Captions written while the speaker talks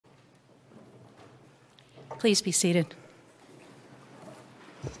Please be seated.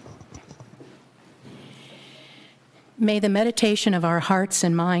 May the meditation of our hearts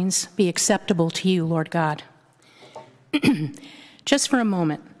and minds be acceptable to you, Lord God. Just for a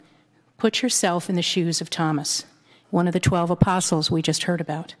moment, put yourself in the shoes of Thomas, one of the 12 apostles we just heard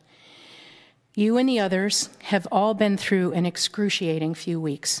about. You and the others have all been through an excruciating few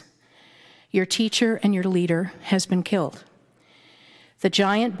weeks. Your teacher and your leader has been killed. The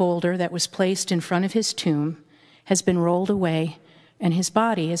giant boulder that was placed in front of his tomb has been rolled away, and his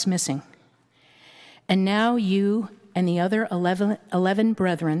body is missing. And now you and the other 11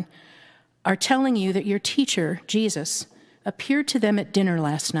 brethren are telling you that your teacher, Jesus, appeared to them at dinner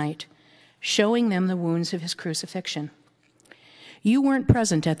last night, showing them the wounds of his crucifixion. You weren't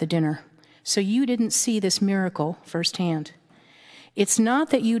present at the dinner, so you didn't see this miracle firsthand. It's not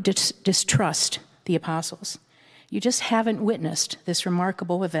that you distrust the apostles. You just haven't witnessed this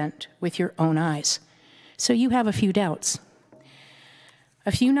remarkable event with your own eyes, so you have a few doubts.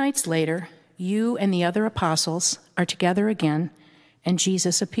 A few nights later, you and the other apostles are together again, and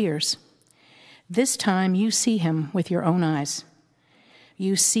Jesus appears. This time you see him with your own eyes.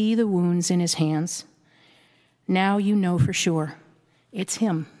 You see the wounds in his hands. Now you know for sure. It's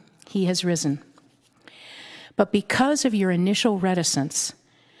him. He has risen. But because of your initial reticence,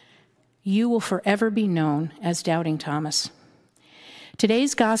 you will forever be known as Doubting Thomas.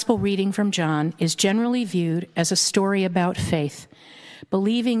 Today's gospel reading from John is generally viewed as a story about faith,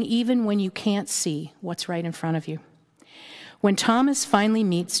 believing even when you can't see what's right in front of you. When Thomas finally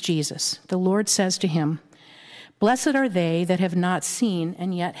meets Jesus, the Lord says to him, "Blessed are they that have not seen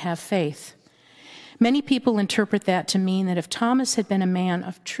and yet have faith." Many people interpret that to mean that if Thomas had been a man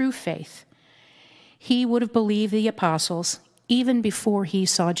of true faith, he would have believed the apostles even before he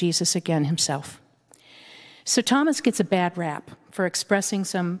saw Jesus again himself. So Thomas gets a bad rap for expressing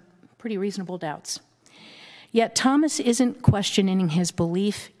some pretty reasonable doubts. Yet Thomas isn't questioning his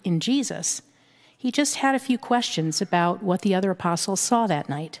belief in Jesus. He just had a few questions about what the other apostles saw that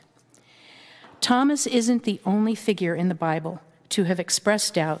night. Thomas isn't the only figure in the Bible to have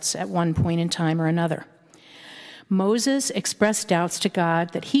expressed doubts at one point in time or another. Moses expressed doubts to God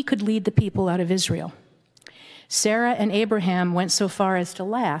that he could lead the people out of Israel. Sarah and Abraham went so far as to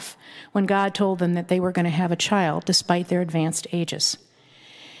laugh when God told them that they were going to have a child despite their advanced ages.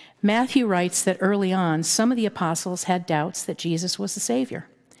 Matthew writes that early on, some of the apostles had doubts that Jesus was the Savior.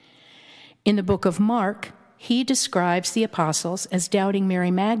 In the book of Mark, he describes the apostles as doubting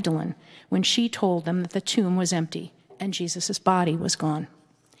Mary Magdalene when she told them that the tomb was empty and Jesus' body was gone.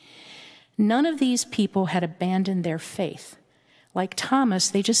 None of these people had abandoned their faith. Like Thomas,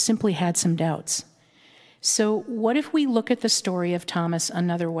 they just simply had some doubts. So what if we look at the story of Thomas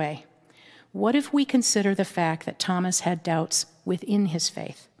another way? What if we consider the fact that Thomas had doubts within his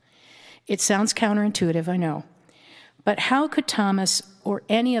faith? It sounds counterintuitive, I know. But how could Thomas, or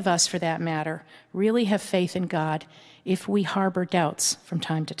any of us for that matter, really have faith in God if we harbor doubts from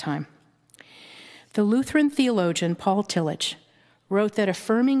time to time? The Lutheran theologian Paul Tillich wrote that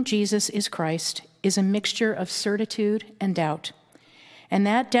affirming Jesus is Christ is a mixture of certitude and doubt. And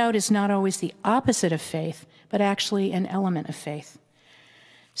that doubt is not always the opposite of faith, but actually an element of faith.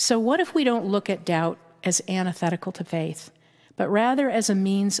 So what if we don't look at doubt as antithetical to faith, but rather as a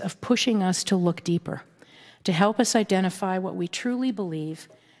means of pushing us to look deeper, to help us identify what we truly believe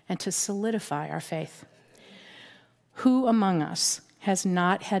and to solidify our faith? Who among us has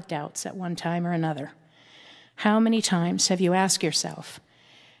not had doubts at one time or another? How many times have you asked yourself,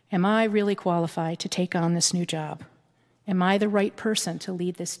 am I really qualified to take on this new job? Am I the right person to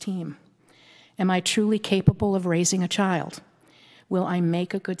lead this team? Am I truly capable of raising a child? Will I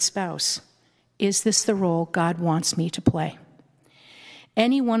make a good spouse? Is this the role God wants me to play?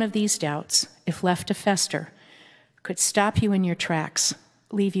 Any one of these doubts, if left to fester, could stop you in your tracks,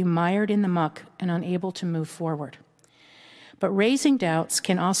 leave you mired in the muck and unable to move forward. But raising doubts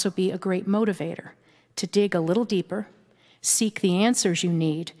can also be a great motivator to dig a little deeper, seek the answers you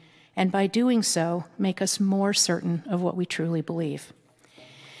need, and by doing so, make us more certain of what we truly believe.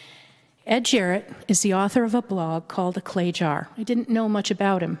 Ed Jarrett is the author of a blog called A Clay Jar. I didn't know much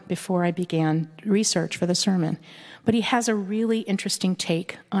about him before I began research for the sermon, but he has a really interesting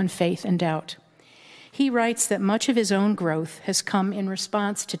take on faith and doubt. He writes that much of his own growth has come in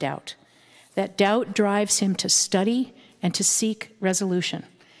response to doubt, that doubt drives him to study and to seek resolution.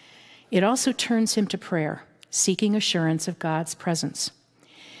 It also turns him to prayer, seeking assurance of God's presence.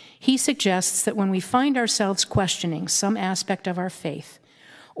 He suggests that when we find ourselves questioning some aspect of our faith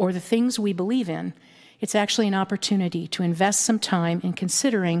or the things we believe in, it's actually an opportunity to invest some time in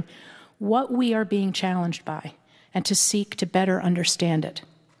considering what we are being challenged by and to seek to better understand it.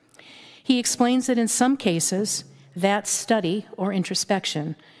 He explains that in some cases, that study or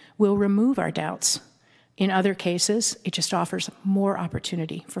introspection will remove our doubts. In other cases, it just offers more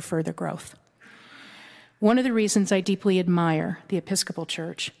opportunity for further growth. One of the reasons I deeply admire the Episcopal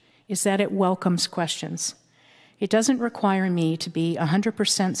Church is that it welcomes questions. It doesn't require me to be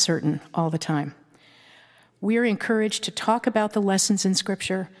 100% certain all the time. We're encouraged to talk about the lessons in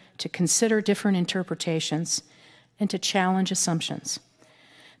Scripture, to consider different interpretations, and to challenge assumptions.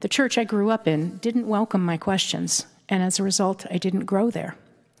 The church I grew up in didn't welcome my questions, and as a result, I didn't grow there.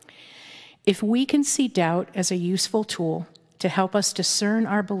 If we can see doubt as a useful tool to help us discern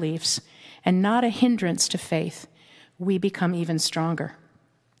our beliefs and not a hindrance to faith, we become even stronger.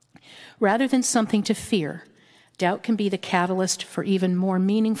 Rather than something to fear, doubt can be the catalyst for even more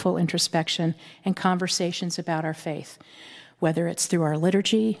meaningful introspection and conversations about our faith, whether it's through our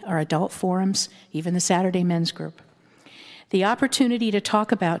liturgy, our adult forums, even the Saturday men's group. The opportunity to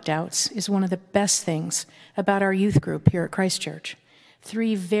talk about doubts is one of the best things about our youth group here at Christ Church.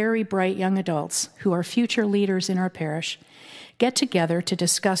 3 very bright young adults who are future leaders in our parish get together to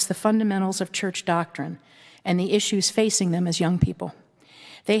discuss the fundamentals of church doctrine and the issues facing them as young people.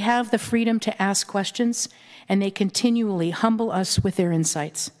 They have the freedom to ask questions, and they continually humble us with their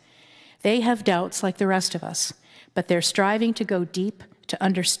insights. They have doubts like the rest of us, but they're striving to go deep to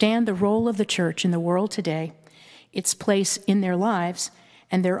understand the role of the church in the world today, its place in their lives,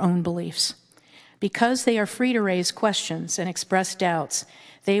 and their own beliefs. Because they are free to raise questions and express doubts,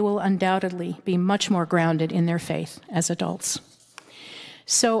 they will undoubtedly be much more grounded in their faith as adults.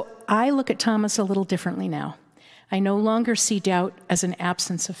 So I look at Thomas a little differently now. I no longer see doubt as an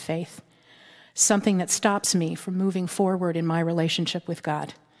absence of faith, something that stops me from moving forward in my relationship with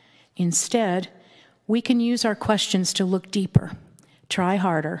God. Instead, we can use our questions to look deeper, try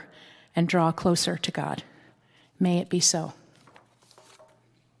harder, and draw closer to God. May it be so.